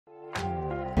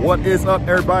What is up,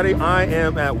 everybody? I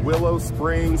am at Willow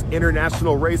Springs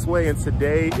International Raceway, and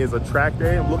today is a track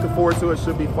day. I'm looking forward to it.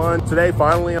 Should be fun. Today,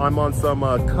 finally, I'm on some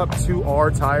Cup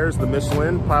 2R tires, the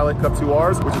Michelin Pilot Cup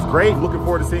 2Rs, which is great. Looking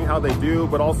forward to seeing how they do,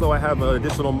 but also I have an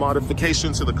additional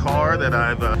modification to the car that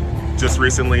I've just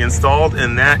recently installed,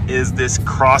 and that is this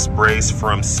cross brace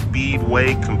from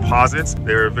Speedway Composites.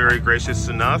 They're very gracious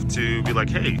enough to be like,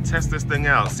 hey, test this thing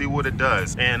out, see what it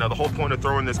does. And the whole point of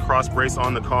throwing this cross brace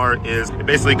on the car is it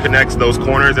basically connects those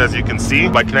corners. As you can see,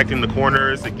 by connecting the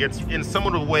corners, it gets, in some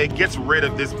of the way, gets rid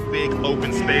of this big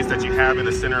open space that you have in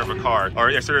the center of a car,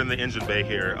 or center in the engine bay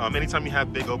here. Anytime you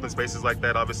have big open spaces like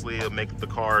that, obviously it'll make the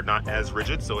car not as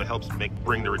rigid, so it helps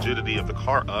bring the rigidity of the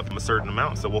car up a certain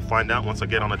amount. So we'll find out once I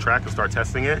get on the track and start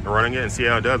testing it and running it and see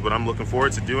how it does. But I'm looking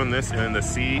forward to doing this in the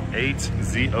C8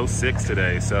 Z06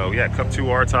 today. So yeah, Cup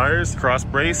 2R tires, cross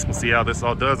brace. We'll see how this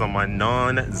all does on my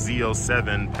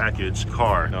non-Z07 package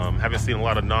car. Haven't seen a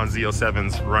lot of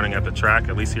non-Z07s running at the track,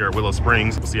 at least here at Willow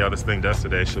Springs. We'll see how this thing does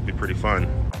today. Should be pretty fun.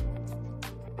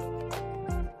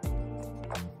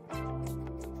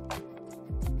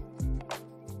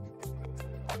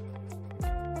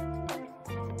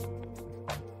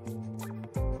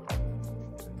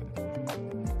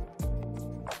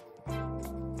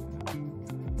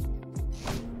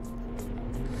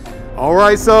 All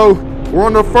right, so we're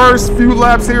on the first few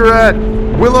laps here at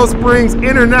Willow Springs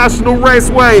International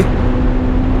Raceway.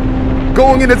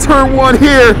 Going into turn one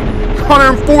here,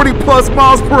 140 plus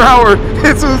miles per hour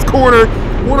into this corner.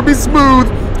 Want to be smooth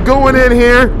going in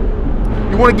here.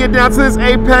 You want to get down to this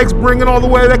apex, bring it all the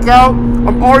way back out.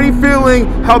 I'm already feeling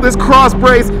how this cross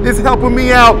brace is helping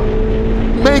me out,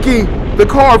 making the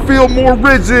car feel more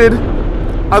rigid.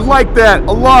 I like that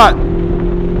a lot.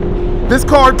 This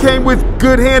car came with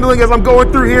good handling as I'm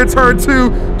going through here, turn two,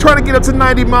 trying to get up to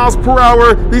 90 miles per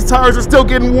hour. These tires are still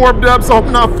getting warmed up, so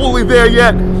I'm not fully there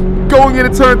yet. Going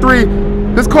into turn three,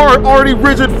 this car already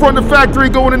rigid from the factory.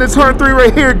 Going into turn three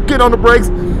right here, get on the brakes,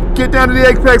 get down to the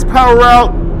apex, power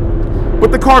out.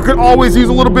 But the car could always use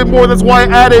a little bit more. That's why I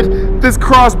added this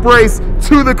cross brace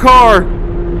to the car.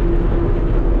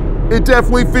 It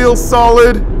definitely feels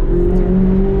solid.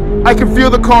 I can feel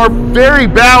the car very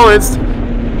balanced.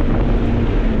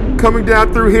 Coming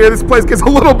down through here, this place gets a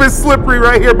little bit slippery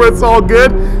right here, but it's all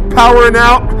good. Powering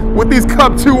out with these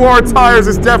Cup 2R tires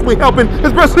is definitely helping,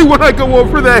 especially when I go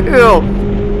over that hill.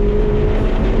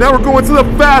 Now we're going to the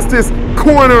fastest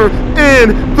corner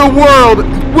in the world,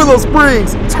 Willow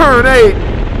Springs, turn 8.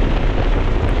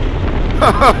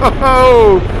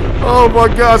 Oh my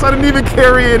gosh, I didn't even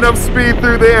carry enough speed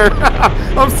through there.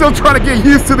 I'm still trying to get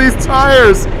used to these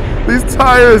tires. These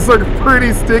tires are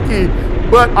pretty sticky.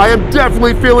 But I am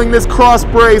definitely feeling this cross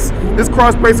brace. This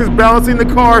cross brace is balancing the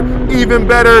car even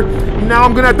better. Now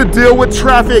I'm gonna have to deal with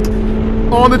traffic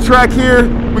on the track here.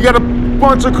 We got a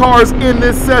bunch of cars in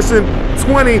this session,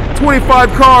 20, 25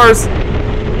 cars.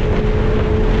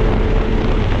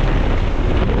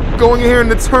 Going in here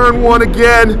into turn one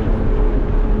again.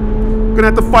 Gonna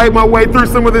have to fight my way through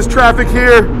some of this traffic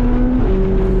here.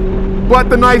 But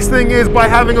the nice thing is, by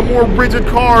having a more rigid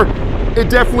car, it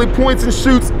definitely points and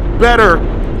shoots better.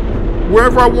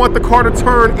 Wherever I want the car to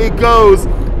turn, it goes.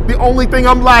 The only thing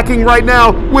I'm lacking right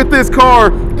now with this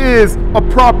car is a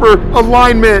proper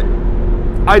alignment.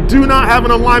 I do not have an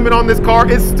alignment on this car.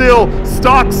 It's still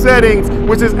stock settings,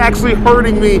 which is actually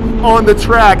hurting me on the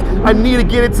track. I need to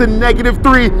get it to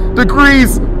 -3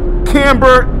 degrees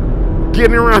camber,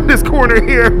 getting around this corner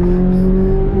here.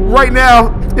 Right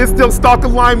now, it's still stock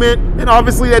alignment, and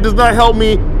obviously that does not help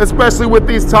me, especially with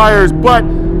these tires, but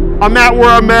I'm at where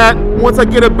I'm at. Once I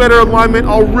get a better alignment,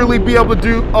 I'll really be able to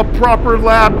do a proper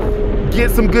lap,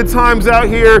 get some good times out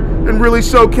here, and really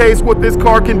showcase what this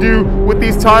car can do with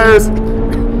these tires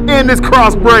and this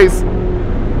cross brace.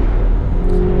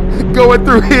 Going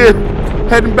through here,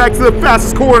 heading back to the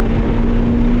fastest corner.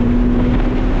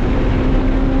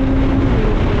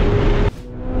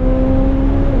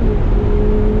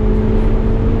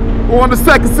 We're on the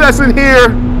second session here.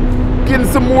 Getting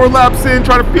some more laps in,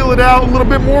 trying to feel it out, a little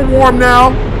bit more warm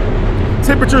now.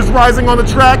 Temperatures rising on the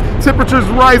track, temperatures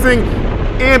rising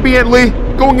ambiently.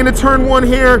 Going into turn one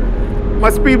here, my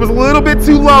speed was a little bit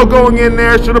too low going in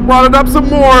there. Should have brought it up some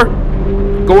more.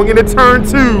 Going into turn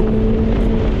two,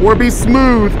 want to be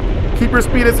smooth. Keep your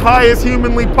speed as high as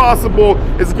humanly possible.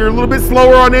 You're a little bit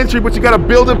slower on entry, but you got to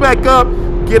build it back up,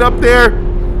 get up there.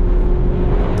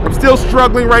 I'm still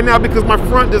struggling right now because my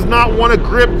front does not want to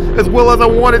grip as well as I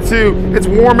want it to. It's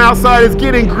warm outside, it's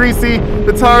getting greasy,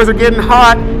 the tires are getting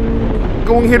hot.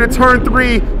 Going here to turn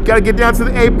three, got to get down to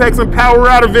the apex and power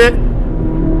out of it.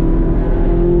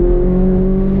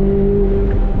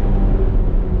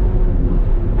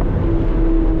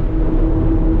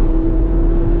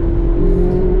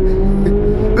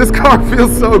 this car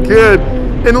feels so good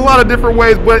in a lot of different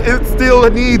ways, but it still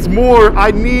needs more.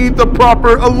 I need the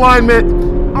proper alignment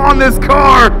on this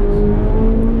car.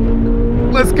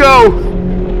 Let's go.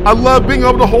 I love being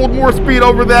able to hold more speed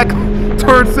over that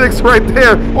turn 6 right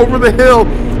there, over the hill.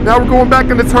 Now we're going back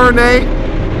into turn 8.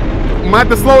 I might have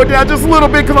to slow it down just a little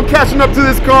bit because I'm catching up to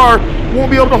this car.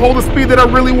 Won't be able to hold the speed that I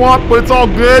really want, but it's all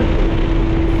good.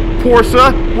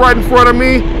 Porsche right in front of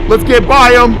me. Let's get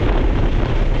by him.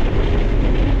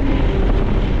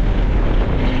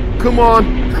 Come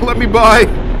on, let me by.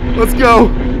 Let's go.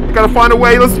 I gotta find a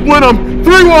way. Let's split them.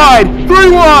 3 wide,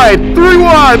 3 wide, 3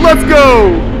 wide. Let's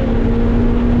go.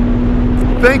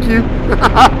 Thank you.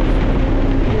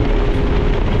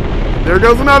 There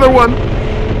goes another one.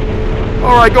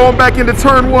 All right, going back into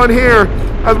turn 1 here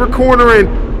as we're cornering.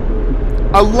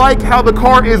 I like how the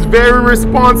car is very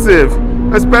responsive,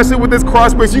 especially with this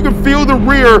cross brace. You can feel the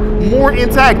rear more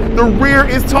intact. The rear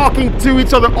is talking to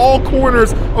each other, all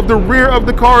corners of the rear of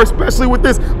the car, especially with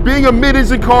this being a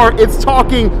mid-engine car. It's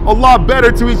talking a lot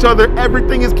better to each other.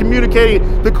 Everything is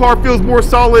communicating. The car feels more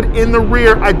solid in the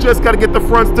rear. I just got to get the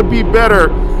fronts to be better.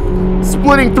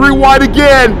 Splitting 3 wide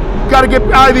again. Got to get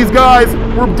by these guys.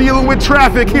 We're dealing with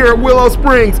traffic here at Willow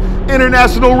Springs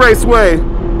International Raceway.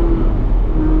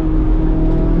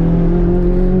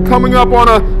 Coming up on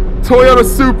a Toyota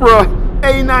Supra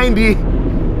A90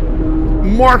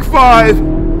 Mark V.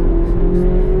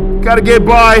 Got to get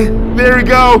by. There we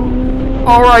go.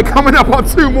 All right, coming up on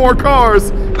 2 more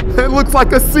cars. It looks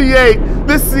like a C8.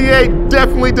 This C8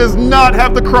 definitely does not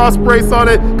have the cross brace on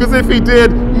it, because if he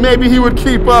did, maybe he would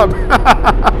keep up.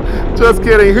 Just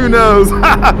kidding, who knows?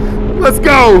 Let's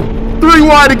go. 3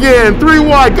 wide again, 3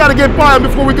 wide. Got to get by him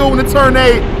before we go into turn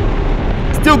 8.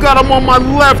 Still got him on my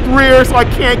left rear, so I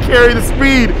can't carry the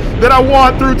speed that I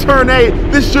want through turn 8.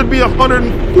 This should be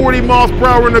 140 miles per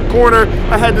hour in the corner.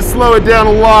 I had to slow it down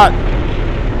a lot.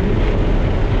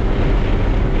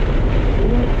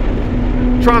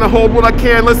 Trying to hold what I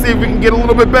can. Let's see if we can get a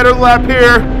little bit better lap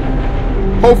here.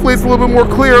 Hopefully it's a little bit more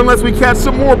clear unless we catch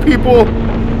some more people.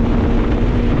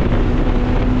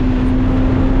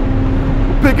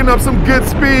 Picking up some good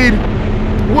speed.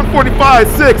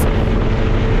 145.6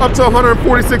 up to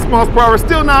 146 miles per hour.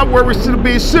 Still not where we should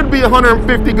be. Should be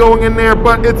 150 going in there,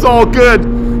 but it's all good.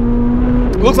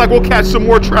 Looks like we'll catch some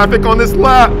more traffic on this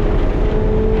lap.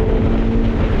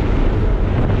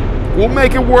 We'll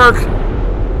make it work.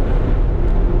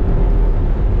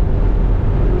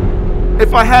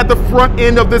 If I had the front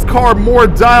end of this car more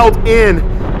dialed in,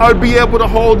 I would be able to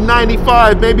hold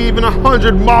 95, maybe even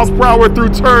 100 miles per hour through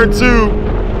turn 2.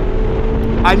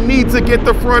 I need to get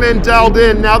the front end dialed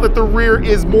in now that the rear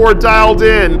is more dialed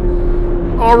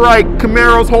in. All right,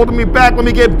 Camaro's holding me back. Let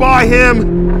me get by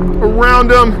him, around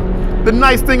him. The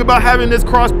nice thing about having this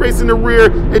cross brace in the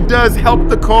rear, it does help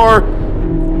the car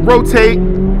rotate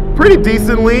pretty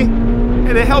decently,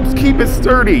 and it helps keep it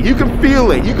sturdy. You can feel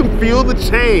it. You can feel the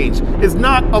change. It's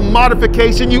not a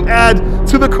modification you add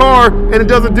to the car and it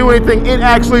doesn't do anything. It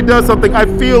actually does something. I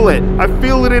feel it. I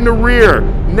feel it in the rear.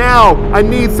 Now I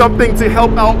need something to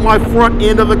help out my front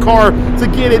end of the car to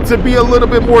get it to be a little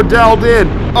bit more dialed in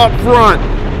up front.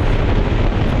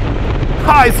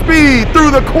 High speed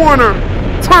through the corner.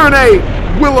 Turn 8,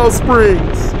 Willow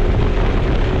Springs.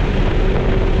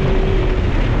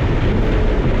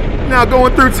 Now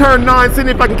going through turn 9, seeing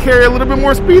if I can carry a little bit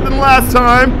more speed than last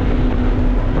time.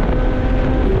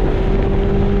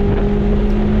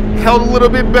 Held a little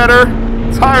bit better.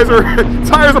 Tires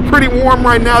are pretty warm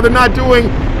right now. They're not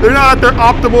at their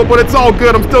optimal, but it's all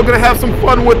good. I'm still gonna have some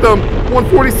fun with them.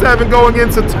 147 going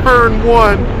into turn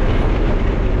 1.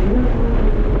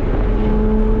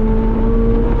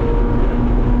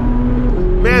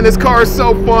 Man, this car is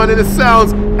so fun and it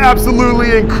sounds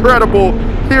absolutely incredible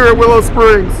here at Willow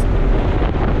Springs.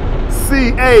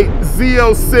 C8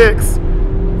 Z06,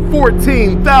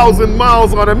 14,000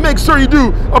 miles on it. Make sure you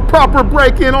do a proper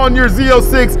break-in on your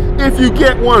Z06 if you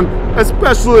get one,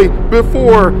 especially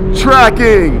before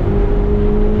tracking.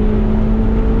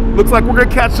 Looks like we're gonna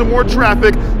catch some more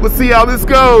traffic. Let's see how this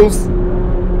goes.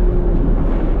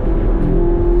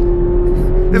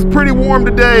 It's pretty warm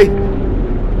today.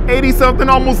 80 something,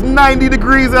 almost 90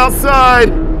 degrees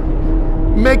outside.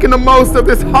 Making the most of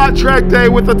this hot track day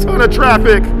with a ton of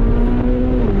traffic.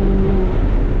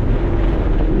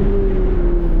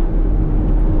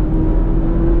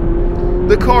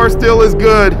 The car still is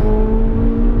good.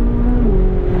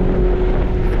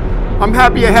 I'm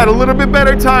happy I had a little bit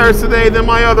better tires today than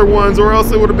my other ones, or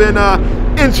else it would have been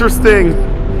interesting.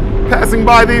 Passing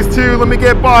by these two, let me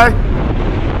get by.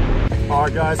 All All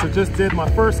right, guys, so just did my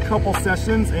first couple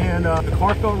sessions, and the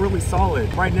car felt really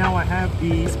solid. Right now, I have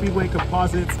the Speedway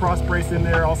Composites cross brace in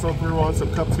there. Also threw on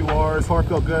some Cup 2Rs. Car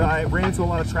felt good. I ran into a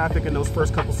lot of traffic in those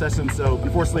first couple sessions, so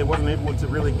unfortunately, I wasn't able to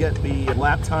really get the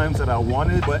lap times that I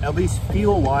wanted. But at least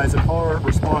feel-wise, the car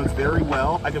responds very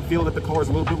well. I can feel that the car is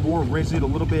a little bit more rigid, a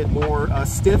little bit more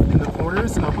stiff in the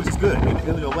corners, which is good. I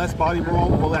mean, less body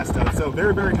roll, all that stuff. So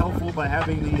very, very helpful by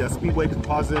having the Speedway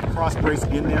Composite cross brace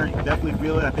in there. You definitely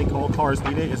feel it. I think all cars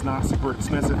need it. It's not super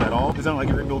expensive at all. It's not like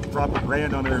you're gonna go drop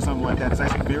 $1,000 on it or something like that. It's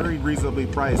actually very reasonably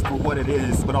priced for what it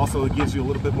is, but also it gives you a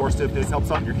little bit more stiffness, helps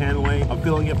out your handling. I'm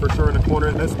feeling it for sure in the corner,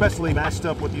 especially matched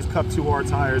up with these Cup 2R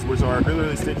tires, which are really,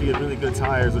 really sticky and really good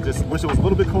tires. I just wish it was a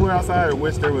little bit cooler outside, or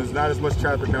wish there was not as much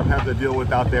traffic that I'm having to deal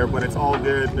with out there, but it's all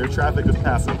good. Their traffic is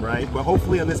passing, right? But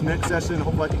hopefully on this next session,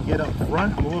 hopefully I can get up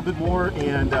front a little bit more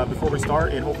and before we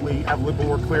start, and hopefully have a little bit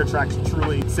more clear track to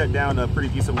truly set down a pretty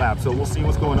decent lap. So we'll see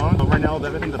what's going on. But right now,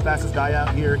 I think the fastest guy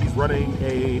out here, he's running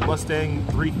a Mustang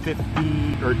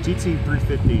 350 or GT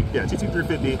 350. Yeah, GT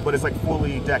 350, but it's like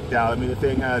fully decked out. I mean, the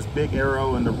thing has big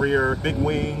aero in the rear, big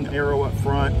wing, aero up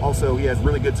front. Also, he has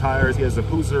really good tires. He has the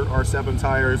Hoosier R7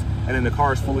 tires, and then the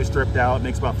car is fully stripped out.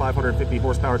 Makes about 550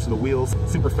 horsepower to the wheels.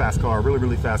 Super fast car, really,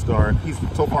 really fast car. He's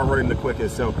so far running the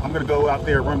quickest. So I'm gonna go out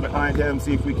there, run behind him,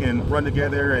 see if we can run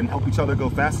together and help each other go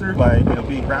faster by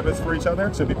being rabbits for each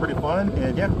other. Should be pretty fun,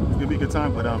 and yeah, it's gonna be a good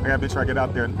time. But I gotta try to get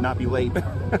out there and not be late.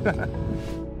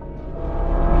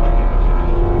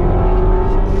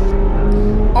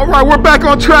 All right, we're back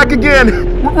on track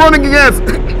again. We're running against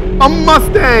a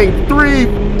Mustang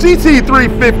GT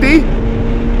 350.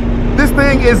 This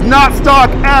thing is not stock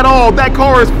at all. That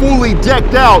car is fully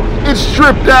decked out. It's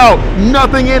stripped out,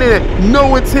 nothing in it,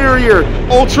 no interior,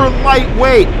 ultra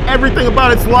lightweight, everything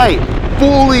about it's light.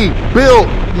 Fully built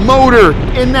motor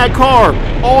in that car.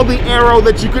 All the aero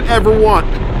that you could ever want.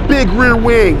 Big rear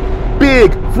wing,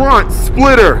 big front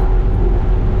splitter.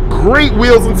 Great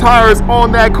wheels and tires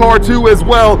on that car too as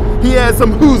well. He has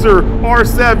some Hoosier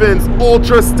R7s,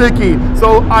 ultra sticky.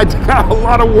 So I got a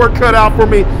lot of work cut out for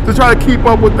me to try to keep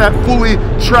up with that fully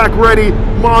track ready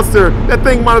monster. That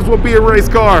thing might as well be a race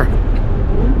car.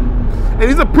 And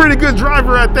he's a pretty good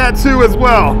driver at that too as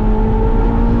well.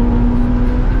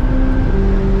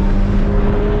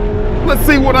 Let's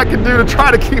see what I can do to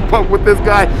try to keep up with this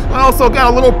guy. I also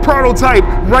got a little prototype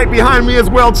right behind me as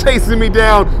well, chasing me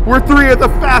down. We're three of the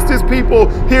fastest people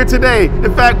here today.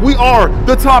 In fact, we are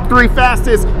the top 3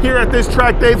 fastest here at this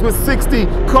track days with 60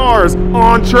 cars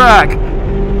on track.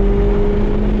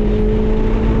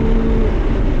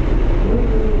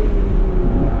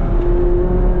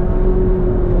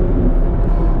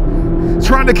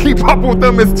 Trying to keep up with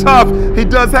him is tough. He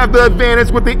does have the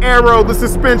advantage with the aero, the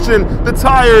suspension, the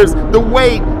tires, the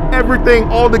weight, everything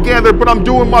all together, but I'm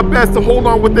doing my best to hold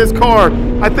on with this car.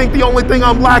 I think the only thing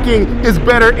I'm lacking is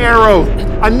better aero.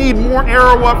 I need more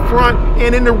aero up front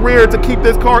and in the rear to keep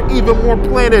this car even more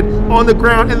planted on the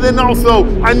ground. And then also,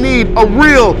 I need a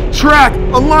real track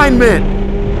alignment.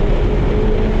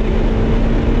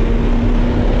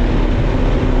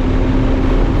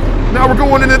 Now we're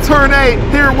going into turn 8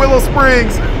 here at Willow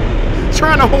Springs.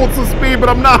 Trying to hold some speed, but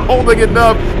I'm not holding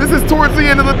enough. This is towards the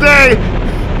end of the day.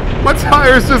 My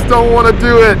tires just don't want to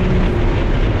do it.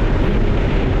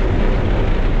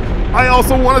 I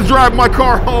also want to drive my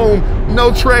car home.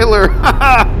 No trailer.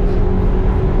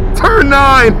 Turn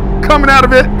 9, coming out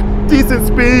of it. Decent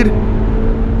speed.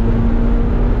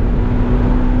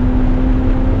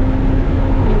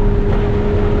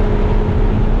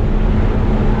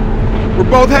 We're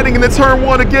both heading into turn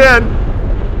 1 again.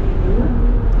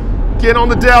 Get on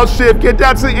the downshift, get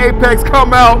down to the apex,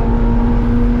 come out.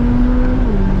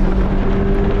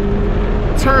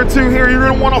 Turn 2 here, you're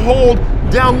gonna wanna hold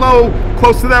down low,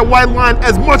 close to that white line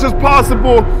as much as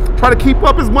possible. Try to keep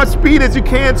up as much speed as you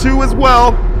can too as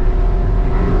well.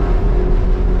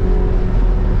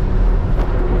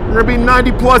 We're gonna be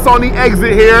 90 plus on the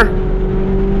exit here.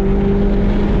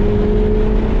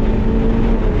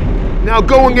 Now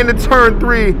going into turn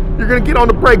 3, you're gonna get on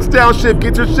the brakes, downshift,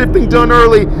 get your shifting done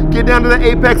early, get down to the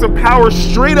apex and power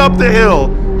straight up the hill.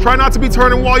 Try not to be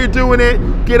turning while you're doing it.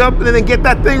 Get up and then get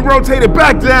that thing rotated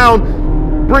back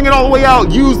down. Bring it all the way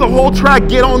out. Use the whole track,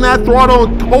 get on that throttle,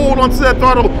 hold onto that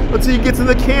throttle until you get to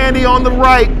the candy on the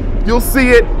right. You'll see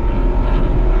it.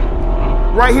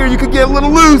 Right here, you could get a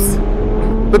little loose.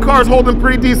 The car's holding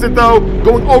pretty decent though.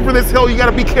 Going over this hill, you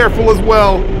gotta be careful as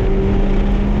well.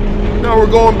 Now we're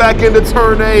going back into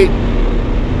turn 8.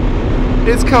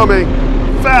 It's coming.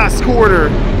 Fast corner.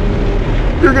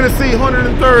 You're gonna see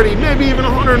 130, maybe even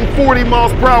 140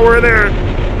 miles per hour there.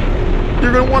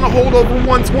 You're gonna wanna hold over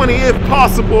 120 if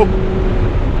possible.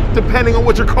 depending on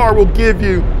what your car will give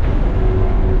you.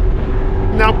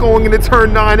 Now going into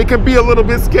turn 9, it can be a little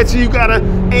bit sketchy. You gotta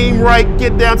aim right,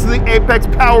 get down to the apex,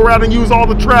 power out, and use all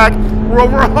the track. We're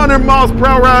over 100 miles per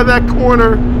hour out of that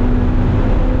corner.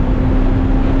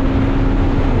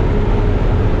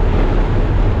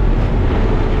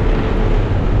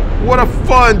 What a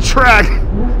fun track,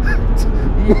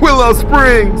 Willow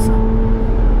Springs.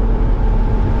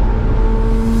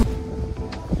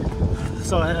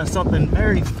 So I have something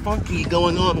very funky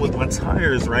going on with my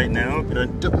tires right now, and I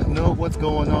don't know what's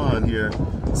going on here.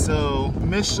 So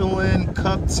Michelin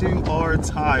Cup 2R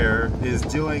tire is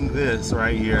doing this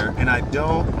right here, and I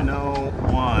don't know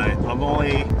why. I'm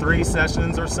only 3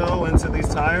 sessions or so into these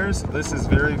tires. This is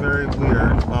very, very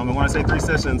weird. And when I say 3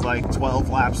 sessions, like 12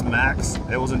 laps max.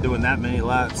 It wasn't doing that many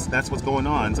laps. That's what's going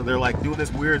on. So they're like doing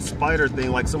this weird spider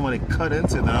thing, like somebody cut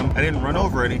into them. I didn't run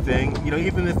over anything. You know,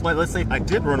 even if, like, let's say I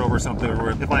did run over something, or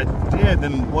if I did,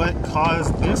 then what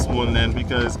caused this one then?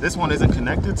 Because this one isn't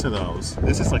connected to those.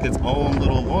 This is like its own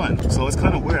little one. So it's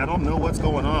kind of weird. I don't know what's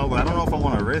going on, but I don't know if I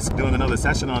want to risk doing another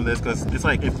session on this, because it's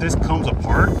like if this comes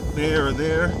apart there or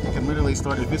there, it can literally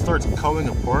start, if it starts coming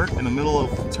apart in the middle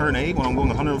of turn 8 when I'm going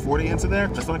 140 into there,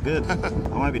 that's not good. I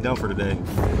might be done for today.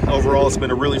 Overall, it's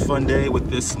been a really fun day with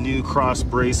this new cross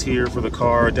brace here for the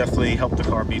car. Definitely helped the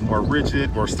car be more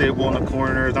rigid, more stable in the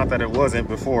corners. Not that it wasn't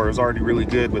before, it was already really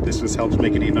good, but this just helps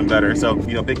make it even better. So,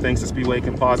 you know, big thanks to Speedway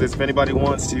Composites. If anybody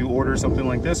wants to order something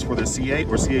like this for the C8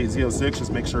 or C8 Z06,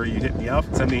 just make sure you hit me up.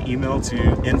 Send me an email to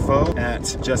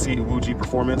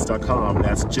info@jesseiwujiperformance.com.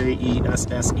 That's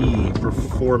JESSE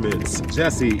Performance.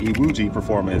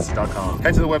 JesseiWujiperformance.com.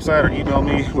 Head to the website or email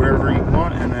me whatever you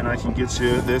want, and then I can get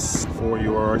you this for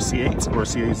your C8 or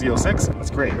C8 Z06. That's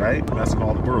great, right? Best of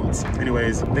all the worlds.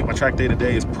 Anyways, I think my track day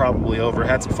today is probably over.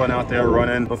 Had some fun out there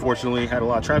running. Unfortunately, had a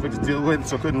lot of traffic to deal with,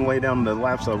 so couldn't lay down the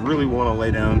laps I really want to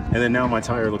lay down. And then now my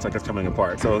tire looks like it's coming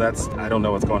apart. So that's, I don't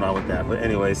know what's going on with that. But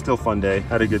anyway, still fun day.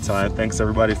 Had a good time. Thanks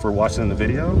everybody for watching the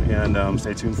video, and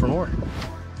stay tuned for more.